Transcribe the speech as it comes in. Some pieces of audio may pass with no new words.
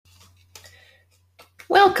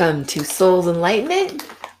Welcome to Soul's Enlightenment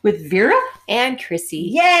with Vera and Chrissy.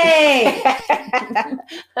 Yay! I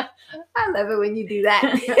love it when you do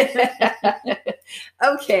that.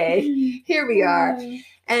 Okay, here we are.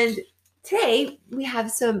 And today we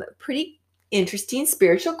have some pretty interesting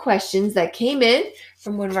spiritual questions that came in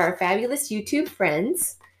from one of our fabulous YouTube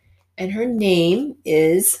friends. And her name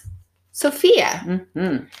is Sophia.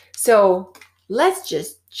 Mm-hmm. So let's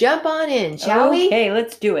just jump on in, shall we? Okay,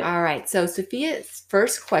 let's do it. All right. So Sophia's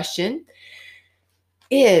first question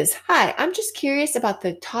is, hi, I'm just curious about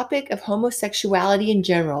the topic of homosexuality in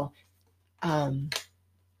general. So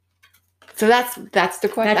that's the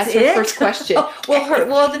question. That's her first question. Okay.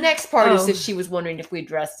 Well, the next part is if she was wondering if we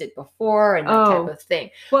addressed it before and that type of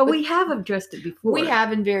thing. Well, we have addressed it before. We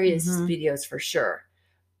have in various videos for sure.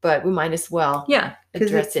 But we might as well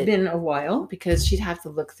address it. It's been a while. Because she'd have to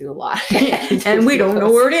look through a lot. And we don't know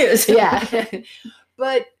where it is. Yeah.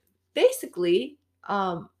 But basically,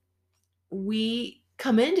 we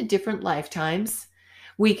come into different lifetimes.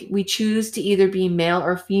 We choose to either be male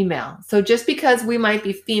or female. So just because we might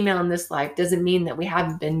be female in this life doesn't mean that we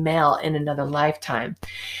haven't been male in another lifetime.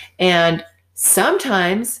 And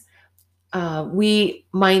sometimes we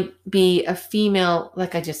might be a female,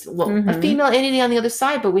 like a female entity on the other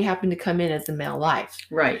side, but we happen to come in as a male life.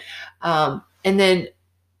 Right. And then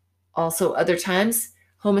also other times,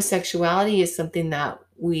 homosexuality is something that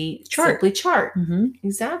we simply chart. Mm-hmm.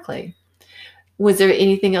 Exactly. Was there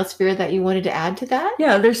anything else, Vera, that you wanted to add to that?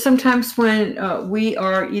 Yeah, there's sometimes when we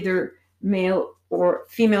are either male or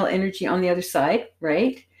female energy on the other side,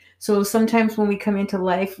 right? So sometimes when we come into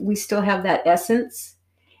life, we still have that essence.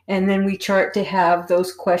 And then we chart to have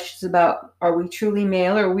those questions about, are we truly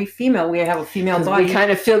male or are we female? We have a female body. We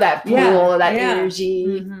kind of feel that pull, that energy.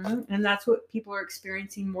 Mm-hmm. And that's what people are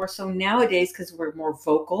experiencing more so nowadays because we're more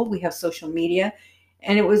vocal. We have social media.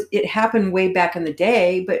 And it happened way back in the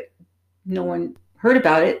day, but no one heard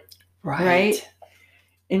about it. Right?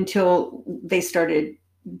 Until they started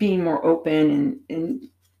being more open and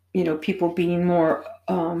people being more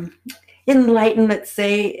enlightened, let's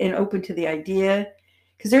say, and open to the idea.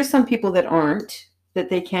 Because there's some people that aren't,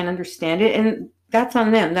 that they can't understand it. And that's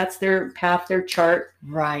on them. That's their path, their chart.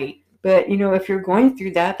 Right. But, if you're going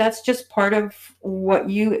through that, that's just part of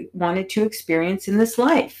what you wanted to experience in this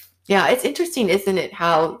life. Yeah, it's interesting, isn't it,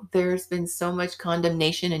 how there's been so much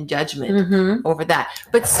condemnation and judgment over that.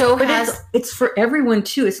 But it's for everyone,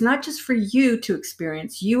 too. It's not just for you to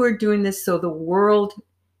experience. You are doing this so the world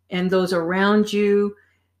and those around you,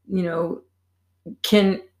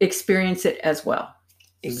 can experience it as well.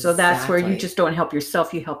 Exactly. So that's where you just don't help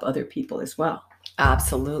yourself, you help other people as well.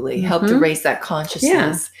 Absolutely. Help to raise that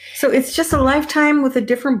consciousness. Yeah. So it's just a lifetime with a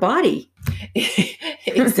different body.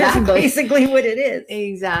 Exactly. That's basically what it is.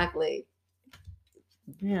 Exactly.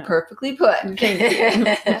 Yeah. Perfectly put.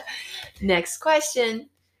 Thank you. Next question.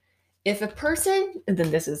 If a person, and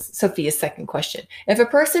then this is Sophia's second question. If a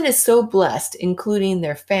person is so blessed, including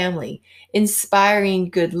their family,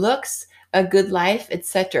 inspiring good looks, a good life,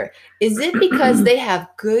 etc., is it because they have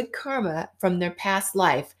good karma from their past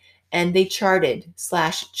life and they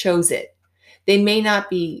chose it? They may not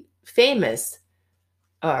be famous,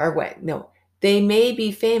 they may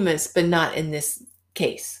be famous, but not in this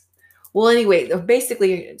case. Well, anyway,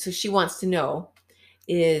 basically, so she wants to know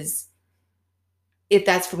is if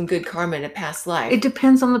that's from good karma in a past life. It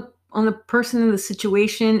depends on the person and the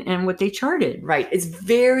situation and what they charted. Right. It's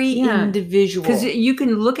very individual. Because you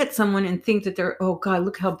can look at someone and think that they're, oh God,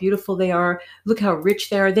 look how beautiful they are. Look how rich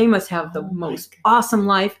they are. They must have the most awesome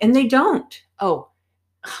life. And they don't. Oh.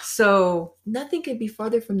 So nothing could be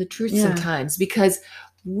farther from the truth sometimes, because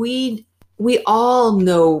we all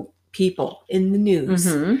know people in the news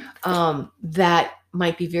that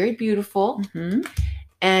might be very beautiful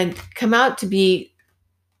and come out to be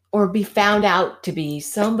or be found out to be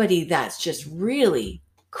somebody that's just really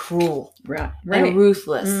cruel and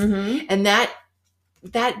ruthless. And that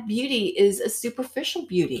beauty is a superficial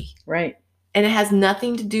beauty. Right. And it has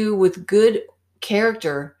nothing to do with good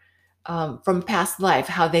character from past life,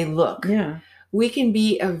 how they look. Yeah. We can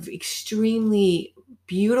be an extremely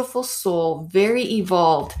beautiful soul, very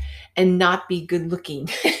evolved, and not be good looking.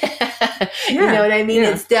 You know what I mean?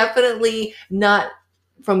 It's definitely not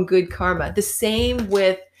from good karma. The same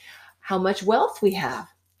with how much wealth we have.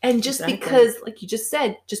 And just because, like you just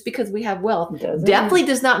said, just because we have wealth definitely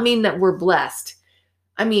does not mean that we're blessed.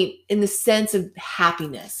 I mean, in the sense of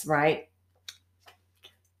happiness, right?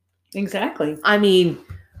 Exactly. I mean,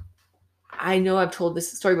 I know I've told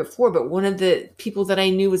this story before, but one of the people that I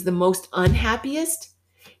knew was the most unhappiest.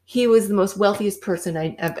 He was the most wealthiest person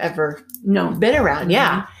I've ever been around.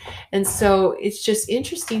 Yeah. And so it's just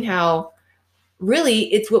interesting how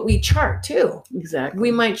really, it's what we chart too. Exactly.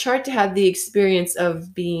 We might chart to have the experience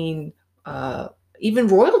of being even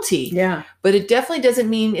royalty. Yeah. But it definitely doesn't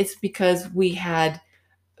mean it's because we had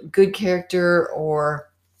good character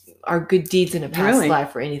or our good deeds in a past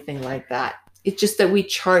life or anything like that. It's just that we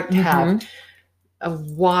chart to have a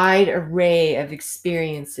wide array of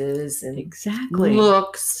experiences and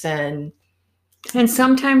looks and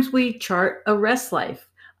sometimes we chart a rest life.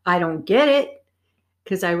 I don't get it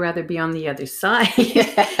because I'd rather be on the other side.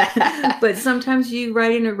 But sometimes you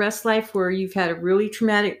write in a rest life where you've had a really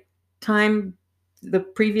traumatic time the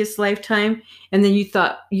previous lifetime, and then you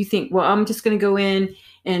think, well, I'm just going to go in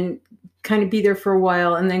and kind of be there for a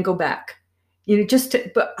while and then go back.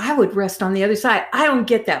 But I would rest on the other side. I don't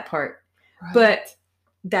get that part. Right. But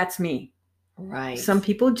that's me. Right. Some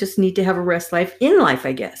people just need to have a rest life in life,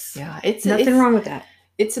 I guess. Yeah. It's nothing wrong with that.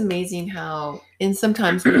 It's amazing how, and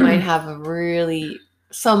sometimes somebody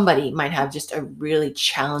might have just a really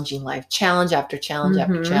challenging life, challenge after challenge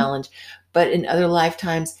after challenge. But in other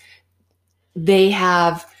lifetimes, they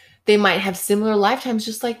might have similar lifetimes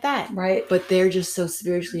just like that. Right. But they're just so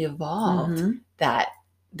spiritually evolved that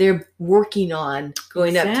they're working on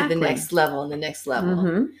going up to the next level and the next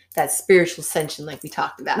level. That spiritual ascension like we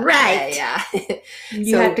talked about. Right. Yeah.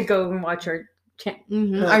 You have to go and watch our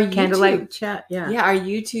our candlelight chat. Yeah. Yeah. Our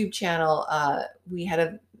YouTube channel, we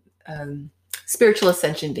had a spiritual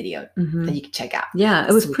ascension video that you can check out. Yeah.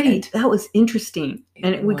 It was that was interesting.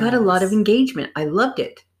 And we got a lot of engagement. I loved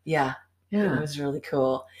it. Yeah. Yeah. It was really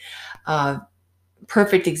cool.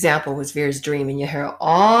 Perfect example was Vera's dream, and you hear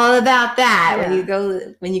all about that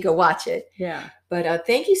when you go watch it. Yeah. But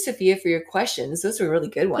thank you, Sophia, for your questions. Those were really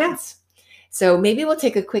good ones. Yeah. So maybe we'll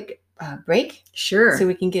take a quick break. Sure. So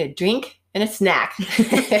we can get a drink and a snack.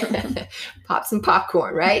 Pop some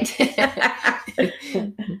popcorn, right?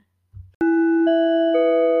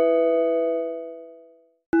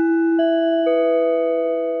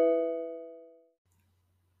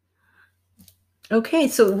 Okay,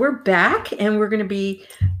 so we're back, and we're going to be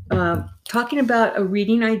talking about a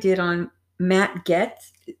reading I did on Matt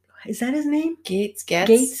Gaetz. Is that his name?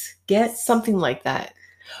 Gaetz, something like that.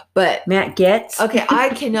 But Matt Gaetz. Okay, I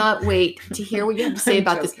cannot wait to hear what you have to say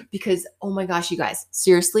about this, because oh my gosh, you guys,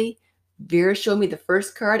 seriously, Vera showed me the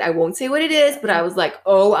first card. I won't say what it is, but I was like,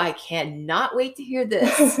 oh, I cannot wait to hear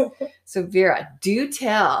this. So Vera, do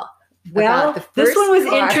tell. Well, this one was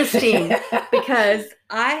interesting because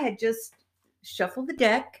I had just shuffle the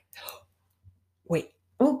deck. Wait.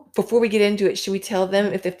 Oh, before we get into it, should we tell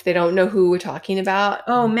them if they don't know who we're talking about?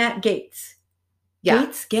 Oh, Matt Gaetz. Yeah.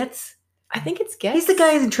 Gaetz? I think it's Gaetz. He's the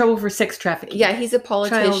guy who's in trouble for sex trafficking. Yeah, he's a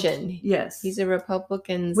politician. Yes. He's a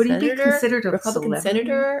Republican Would senator. Would he be considered a Republican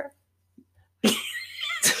senator?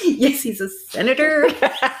 Yes, he's a senator.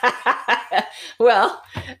 Well,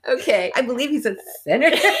 okay. I believe he's a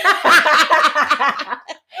senator.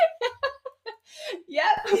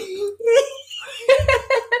 Yep.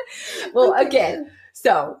 Well, again,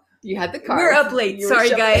 so you had the card. We're up late. Sorry,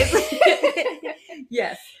 guys.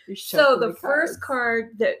 Yes. So the first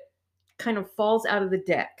card that kind of falls out of the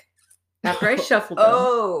deck after I shuffled them.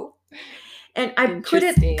 Oh. And I put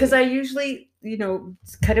it because I usually,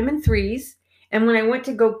 cut them in threes. And when I went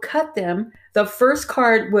to go cut them, the first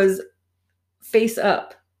card was face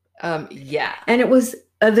up. Yeah. And it was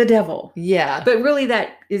the devil. Yeah. But really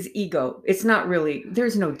that is ego. It's not really,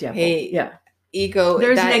 there's no devil. Hey, yeah. Ego.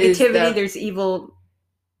 There's negativity, there's evil,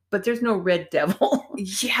 but there's no red devil.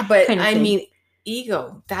 Yeah, but I mean,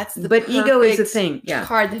 ego. That's the But ego is the thing. Yeah.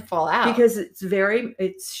 Card that fall out. Because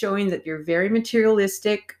it's showing that you're very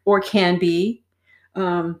materialistic, or can be,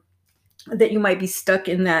 that you might be stuck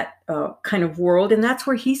in that kind of world. And that's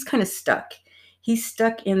where he's kind of stuck. He's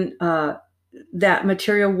stuck in that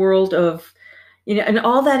material world of, and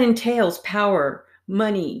all that entails power,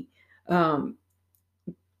 money,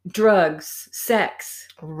 drugs, sex.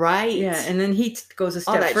 Right. Yeah. And then he goes a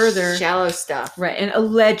step further. Shallow stuff. Right. And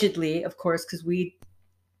allegedly, of course, because he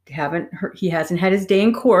hasn't had his day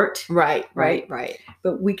in court. Right.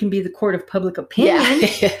 But we can be the court of public opinion.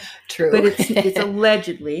 Yeah. True. But it's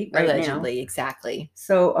allegedly right allegedly, now. Exactly.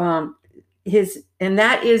 So and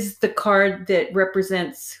that is the card that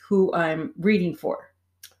represents who I'm reading for.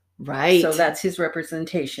 Right. So that's his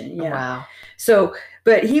representation. Yeah. Wow. So,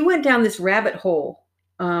 but he went down this rabbit hole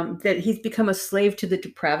that he's become a slave to the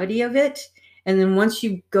depravity of it. And then once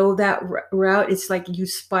you go that route, it's like you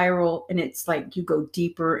spiral, and it's like you go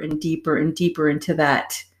deeper and deeper and deeper into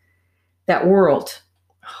that world.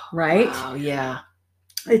 Right. Wow. Yeah.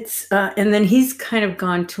 It's and then he's kind of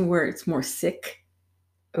gone to where it's more sick.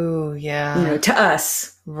 Oh yeah. To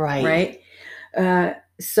us. Right. Right.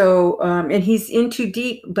 So and he's in too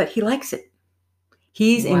deep, but he likes it.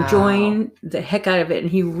 He's enjoying the heck out of it, and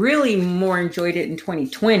he really more enjoyed it in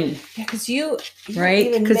 2020. Yeah, because you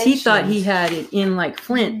right? Because he thought he had it in like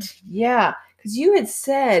Flint. Yeah, because you had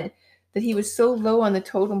said that he was so low on the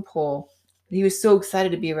totem pole that he was so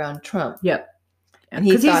excited to be around Trump. Yep. And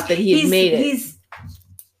he thought that he had made it. He's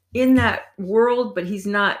in that world, but he's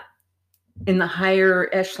not in the higher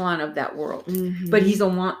echelon of that world. Mm-hmm. But he's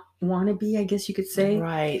a wannabe, I guess you could say.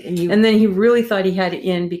 Right. And then he really thought he had it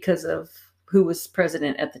in because of who was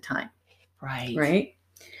president at the time. Right. Right.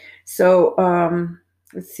 So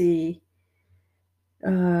let's see.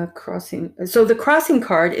 Crossing. So the crossing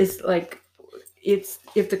card is like, it's,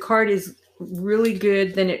 if the card is really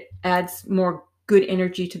good, then it adds more good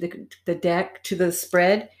energy to the deck, to the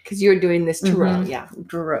spread. Because you're doing this tarot. Mm-hmm. Yeah.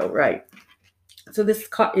 Tarot, right. So this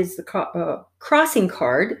is the crossing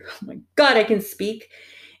card. Oh my God, I can speak.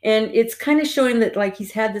 And it's kind of showing that like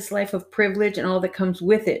he's had this life of privilege and all that comes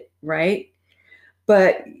with it, right?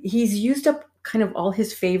 But he's used up kind of all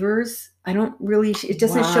his favors. It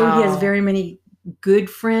doesn't show he has very many good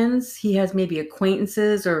friends. He has maybe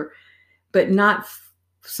acquaintances, but not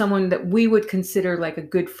someone that we would consider like a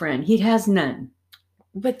good friend. He has none.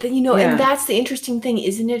 But then, and that's the interesting thing,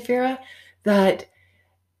 isn't it, Vera? That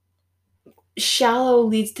shallow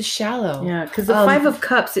leads to shallow. Yeah, because the Five of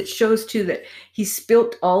Cups, it shows too that he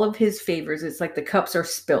spilt all of his favors. It's like the cups are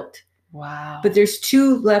spilt. Wow. But there's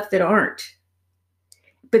two left that aren't.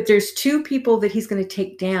 But there's two people that he's going to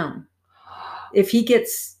take down. If he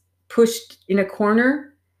gets pushed in a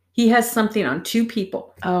corner, he has something on two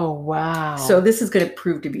people. Oh, wow. So this is going to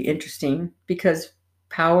prove to be interesting because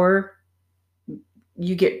power,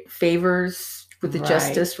 you get favors with the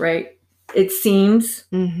justice, right? It seems.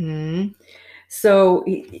 Mm-hmm. So,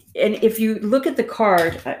 and if you look at the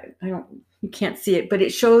card, you can't see it, but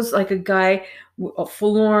it shows like a guy,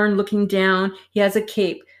 forlorn, looking down. He has a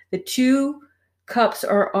cape. The two cups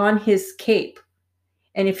are on his cape.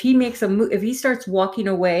 And if he makes a move, if he starts walking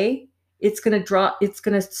away, it's going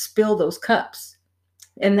to spill those cups.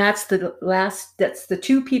 And that's that's the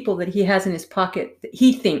two people that he has in his pocket that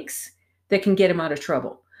he thinks that can get him out of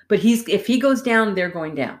trouble. But if he goes down, they're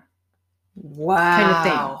going down. Wow.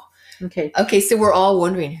 Kind of thing. Okay. So we're all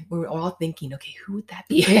wondering, we're all thinking, okay, who would that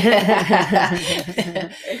be?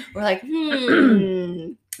 We're like,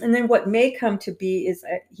 And then what may come to be is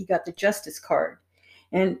he got the Justice card.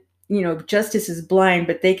 And justice is blind,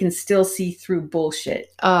 but they can still see through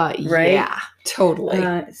bullshit. Right? Yeah,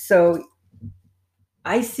 totally. So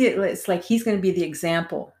I see it. It's like he's going to be the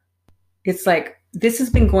example. It's like this has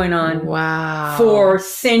been going on for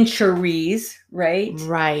centuries, right?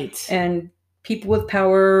 Right. And people with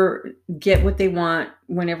power get what they want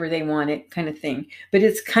whenever they want it, kind of thing. But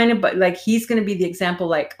it's kind of like he's going to be the example.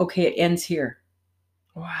 Like, okay, it ends here.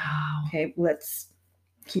 Wow. Okay, let's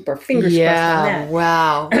keep our fingers crossed on that.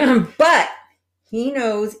 Wow. But he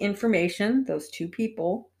knows information, those two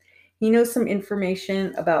people. He knows some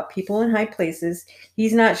information about people in high places.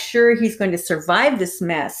 He's not sure he's going to survive this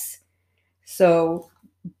mess. So,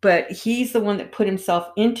 but he's the one that put himself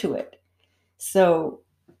into it. So,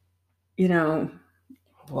 he's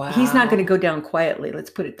not going to go down quietly. Let's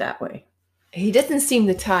put it that way. He doesn't seem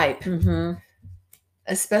the type,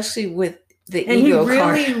 especially with the and ego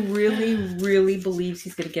card. And he really, really believes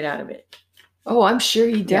he's going to get out of it. Oh, I'm sure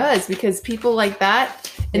he does, because people like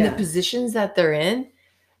that in the positions that they're in,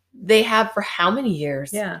 they have for how many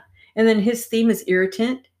years? Yeah. And then his theme is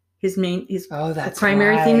irritant. His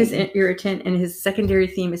primary theme is irritant, and his secondary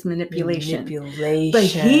theme is manipulation. But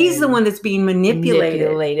he's the one that's being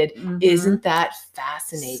manipulated. Mm-hmm. Isn't that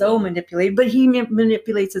fascinating? So manipulated. But he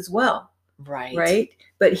manipulates as well. Right.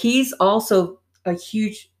 But he's also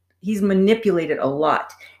he's manipulated a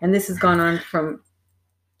lot. And this has gone on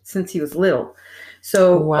since he was little.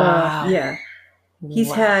 So,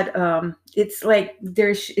 he's had, it's like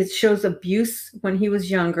it shows abuse when he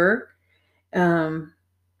was younger.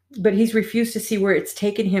 But he's refused to see where it's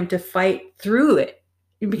taken him to fight through it.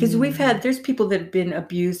 Because there's people that have been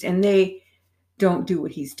abused and they don't do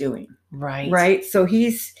what he's doing. Right. So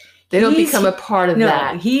they don't become a part of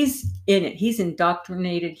that. He's in it. He's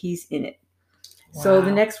indoctrinated. He's in it. Wow. So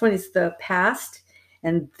the next one is the past.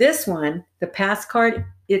 And this one, the past card,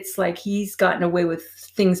 it's like he's gotten away with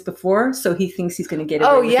things before. So he thinks he's going to get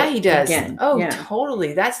away with it he does. Again.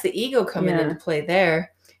 Totally. That's the ego coming into play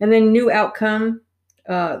there. And then new outcome.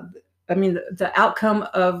 The outcome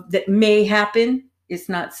of that may happen. It's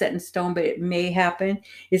not set in stone, but it may happen.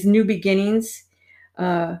 Is new beginnings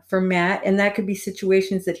for Matt, and that could be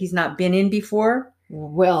situations that he's not been in before.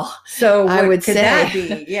 Well, so I would say that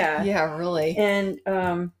be? Yeah, yeah, really. And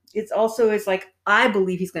it's like I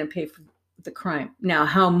believe he's going to pay for the crime. Now,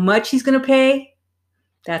 how much he's going to pay,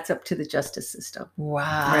 That's up to the justice system.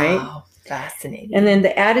 Wow. Right? Fascinating. And then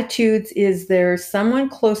the attitudes is there's someone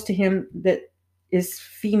close to him that is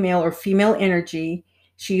female or female energy.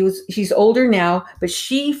 She's older now, but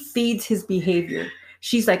she feeds his behavior.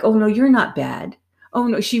 She's like, oh no, you're not bad. Oh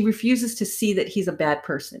no, she refuses to see that he's a bad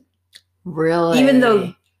person. Really? Even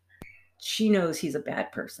though she knows he's a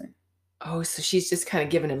bad person. Oh, so she's just kind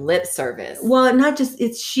of giving him lip service. Well, not just,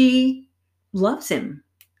 she loves him.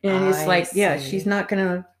 And it's like, yeah, she's not going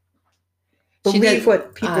to believe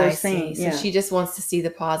what people are saying. So she just wants to see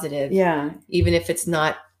the positive. Yeah. Even if it's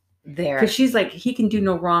not there. Because she's like, he can do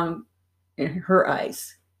no wrong in her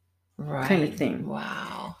eyes. Right. Kind of thing.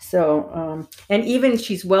 Wow. So, and even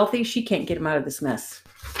she's wealthy, she can't get him out of this mess.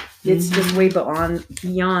 It's just way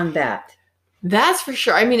beyond that. That's for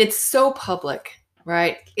sure. I mean, it's so public,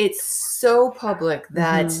 right? It's so public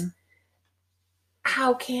that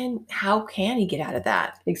how can he get out of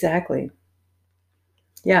that? Exactly.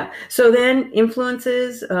 Yeah. So then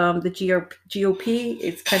influences the GOP.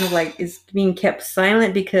 It's kind of like is being kept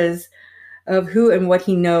silent because of who and what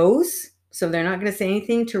he knows. So they're not going to say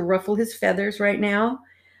anything to ruffle his feathers right now.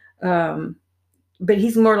 But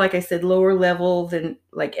he's more, like I said, lower level than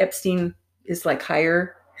like Epstein is like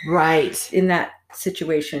higher. Right. In that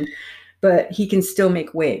situation. But he can still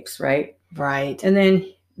make waves, right? Right. And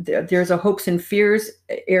then there's a hopes and fears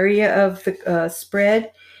area of the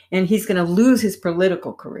spread. And he's going to lose his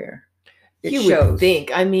political career. You would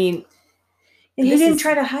think. I mean, and he didn't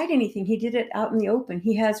try to hide anything. He did it out in the open.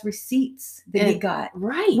 He has receipts that he got.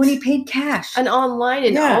 Right. When he paid cash. And online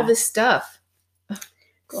and all this stuff.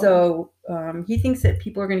 So he thinks that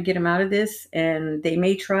people are going to get him out of this. And they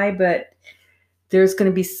may try, but there's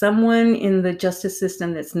going to be someone in the justice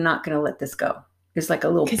system that's not going to let this go. It's like a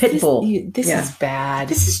little pit bull. This is bad.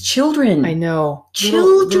 This is children. I know.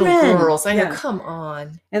 Children. Little girls. I know. Come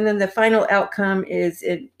on. And then the final outcome is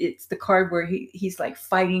it's the card where he's like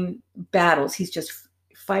fighting battles. He's just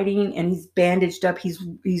fighting and he's bandaged up.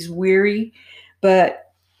 He's weary,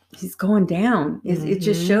 but he's going down. It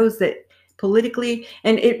just shows that politically,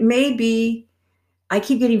 and it may be, I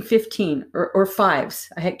keep getting 15 or fives.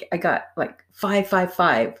 I got like 5, 5,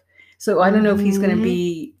 5. So I don't know if he's going to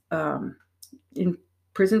be in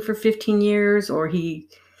prison for 15 years or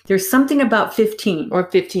there's something about 15 or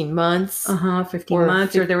 15 months 15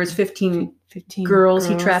 months or there was 15 girls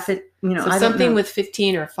he trafficked, so I something don't know. With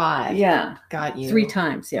 15 or 5 got you 3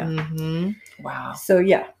 times. Wow. So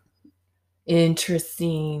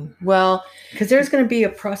interesting. Well, because there's going to be a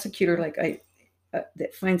prosecutor like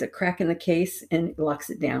that finds a crack in the case and locks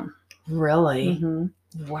it down. Really?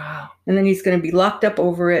 Wow. And then he's going to be locked up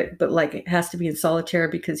over it, but like it has to be in solitary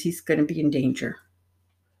because he's going to be in danger.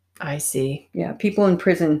 I see. Yeah. People in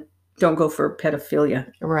prison don't go for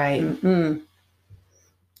pedophilia. Right.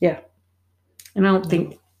 Yeah. And I don't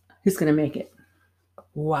think he's going to make it.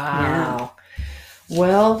 Wow. Yeah.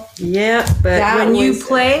 Well, but when you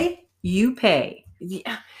play, you pay.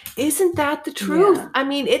 Yeah. Isn't that the truth? Yeah. I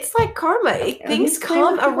mean, it's like karma. Things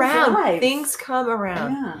come around. Things come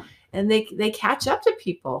around. Yeah. And they catch up to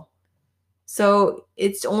people. So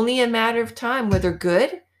it's only a matter of time, whether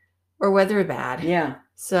good or whether bad. Yeah.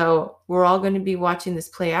 So we're all going to be watching this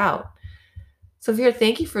play out. So Vera,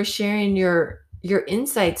 thank you for sharing your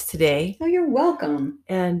insights today. Oh, you're welcome.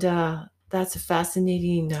 And that's a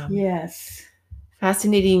fascinating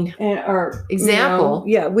fascinating and our example.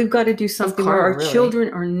 We've got to do something where our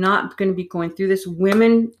children are not going to be going through this.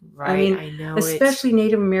 Women, right? I know, especially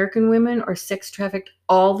Native American women are sex trafficked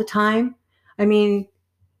all the time. I mean,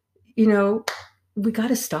 we got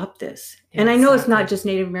to stop this. And I know it's not just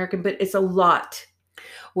Native American, but it's a lot.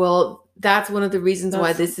 Well, that's one of the reasons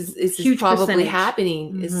why this is probably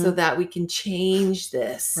happening is so that we can change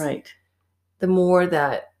this. Right. The more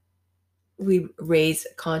that we raise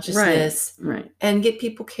consciousness and get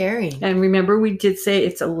people caring. And remember, we did say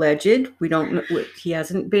it's alleged. We don't know. He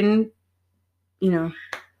hasn't been,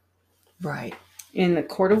 right. In the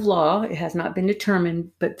court of law. It has not been determined.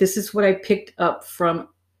 But this is what I picked up from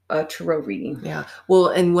a tarot reading. Yeah. Well,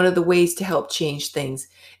 and one of the ways to help change things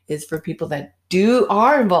is for people that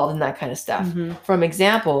are involved in that kind of stuff. From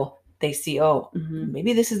example, they see,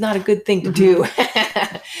 maybe this is not a good thing to do.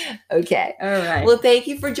 Okay. All right. Well, thank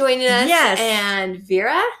you for joining us. Yes. And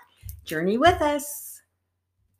Vera, journey with us.